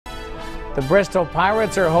The Bristol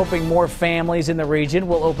Pirates are hoping more families in the region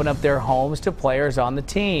will open up their homes to players on the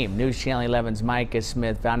team. News Channel 11's Micah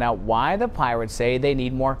Smith found out why the Pirates say they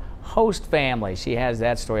need more host families. She has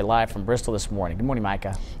that story live from Bristol this morning. Good morning,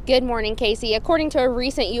 Micah. Good morning, Casey. According to a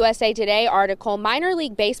recent USA Today article, minor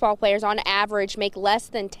league baseball players on average make less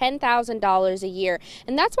than $10,000 a year.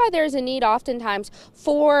 And that's why there's a need oftentimes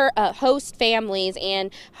for host families and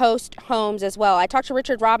host homes as well. I talked to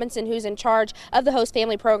Richard Robinson, who's in charge of the host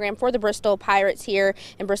family program for the Bristol Pirates here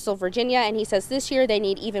in Bristol, Virginia. And he says this year they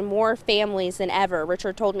need even more families than ever.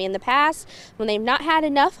 Richard told me in the past, when they've not had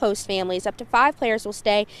enough host families, up to 5 players will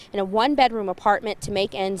stay in a 1-bedroom apartment to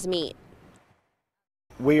make ends meet.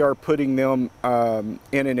 We are putting them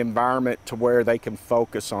in an environment to where they can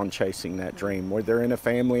focus on chasing that dream, where they're in a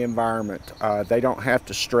family environment. They don't have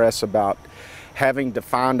to stress about having to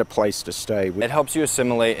find a place to stay. It helps you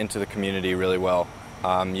assimilate into the community really well.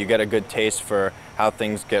 You get a good taste for how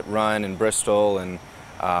things get run in Bristol, and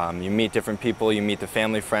you meet different people, you meet the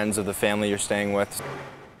family friends of the family you're staying with.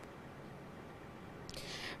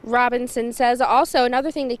 Robinson says also another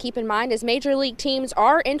thing to keep in mind is major league teams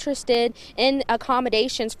are interested in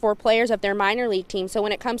accommodations for players of their minor league team. So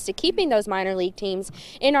when it comes to keeping those minor league teams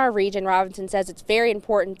in our region, Robinson says it's very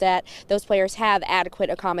important that those players have adequate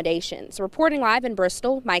accommodations. Reporting live in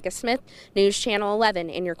Bristol, Micah Smith, News Channel 11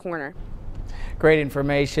 in your corner. Great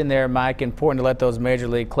information there, Mike. Important to let those major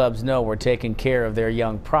league clubs know we're taking care of their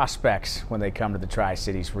young prospects when they come to the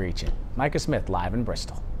Tri-Cities region. Micah Smith live in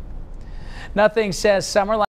Bristol. Nothing says summer like